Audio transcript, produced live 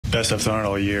best I've thrown it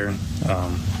all year.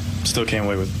 Still came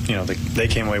away with, they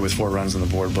came away with 4 runs on the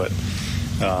board, but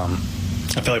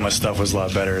I feel like my stuff was a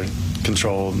lot better.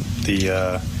 Controlled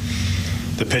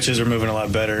the pitches were moving a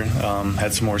lot better.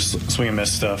 Had some more swing and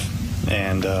miss stuff,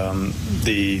 and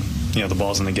the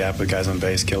balls in the gap with guys on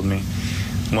base killed me.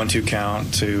 1-2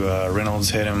 count to Reynolds,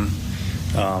 hit him.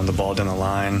 The ball down the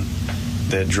line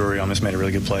that Drury almost made a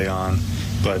really good play on,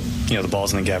 but the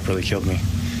balls in the gap really killed me.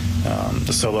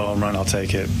 The solo home run, I'll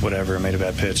take it. Whatever, made a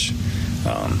bad pitch,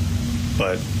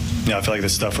 but I feel like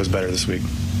this stuff was better this week.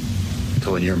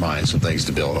 So in your mind, some things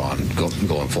to build on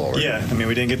going forward. Yeah, I mean,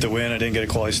 we didn't get the win. I didn't get a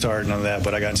quality start, none of that.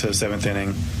 But I got into the 7th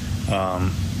inning.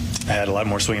 I had a lot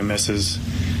more swing and misses.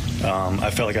 I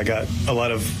felt like I got a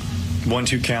lot of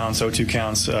 1-2 counts, 0-2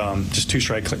 counts, just 2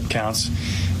 strike counts,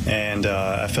 and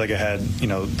I feel like I had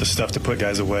the stuff to put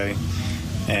guys away.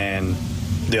 And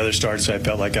the other starts, I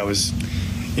felt like I was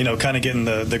kind of getting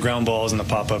the ground balls and the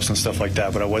pop-ups and stuff like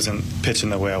that, but I wasn't pitching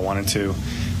the way I wanted to.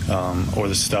 Or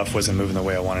the stuff wasn't moving the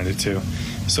way I wanted it to.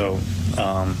 So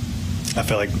I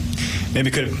felt like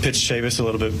maybe could have pitched Chavis a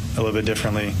little bit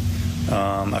differently.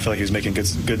 I feel like he was making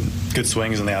good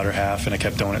swings in the outer half, and I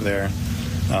kept doing it there.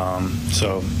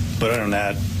 But other than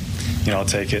that, I'll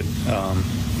take it.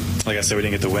 Like I said, we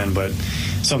didn't get the win, but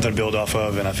something to build off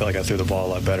of, and I feel like I threw the ball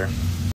a lot better.